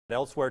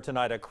Elsewhere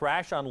tonight, a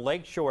crash on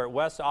Lakeshore at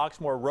West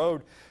Oxmoor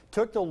Road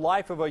took the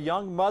life of a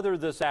young mother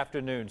this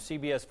afternoon.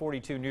 CBS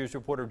 42 News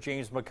reporter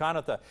James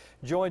McConaughey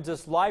joins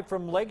us live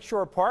from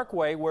Lakeshore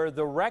Parkway where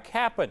the wreck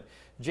happened.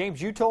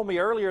 James, you told me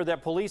earlier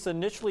that police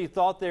initially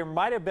thought there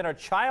might have been a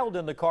child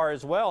in the car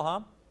as well, huh?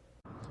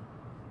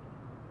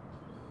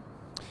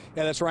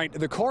 Yeah, that's right.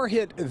 The car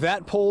hit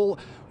that pole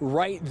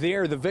right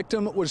there. The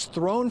victim was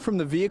thrown from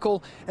the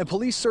vehicle, and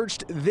police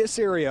searched this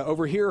area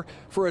over here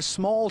for a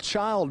small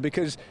child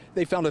because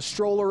they found a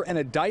stroller and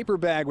a diaper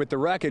bag with the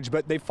wreckage,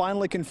 but they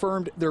finally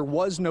confirmed there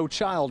was no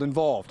child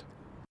involved.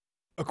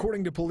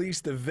 According to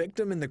police, the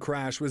victim in the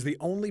crash was the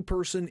only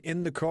person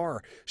in the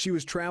car. She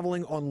was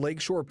traveling on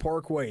Lakeshore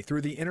Parkway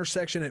through the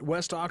intersection at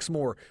West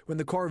Oxmoor when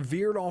the car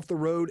veered off the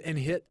road and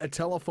hit a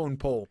telephone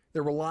pole.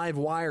 There were live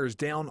wires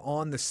down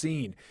on the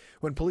scene.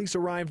 When police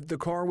arrived, the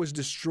car was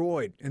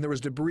destroyed and there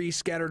was debris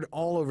scattered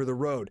all over the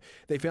road.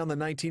 They found the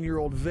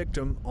 19-year-old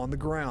victim on the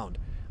ground.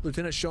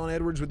 Lieutenant Sean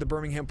Edwards with the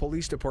Birmingham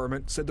Police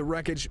Department said the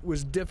wreckage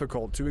was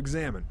difficult to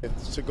examine.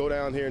 To go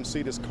down here and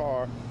see this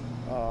car,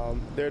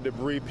 there are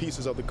debris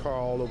pieces of the car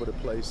all over the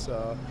place.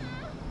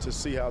 To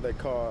see how that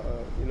car,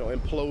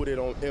 imploded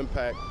on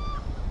impact,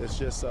 it's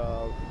just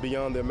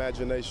beyond the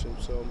imagination.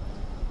 So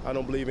I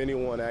don't believe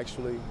anyone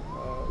actually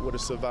would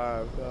have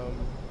survived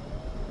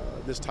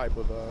this type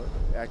of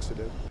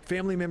accident.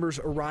 Family members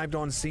arrived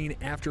on scene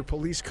after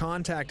police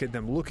contacted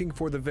them looking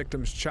for the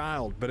victim's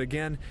child. But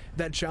again,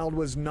 that child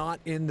was not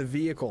in the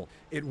vehicle.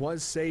 It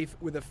was safe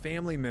with a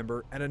family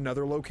member at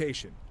another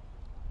location.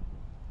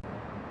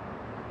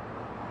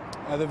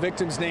 The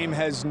victim's name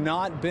has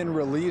not been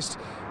released,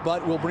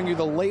 but we'll bring you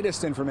the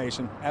latest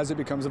information as it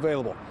becomes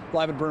available.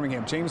 Live in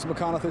Birmingham, James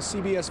McConaughey,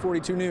 CBS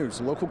 42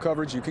 News, local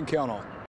coverage you can count on.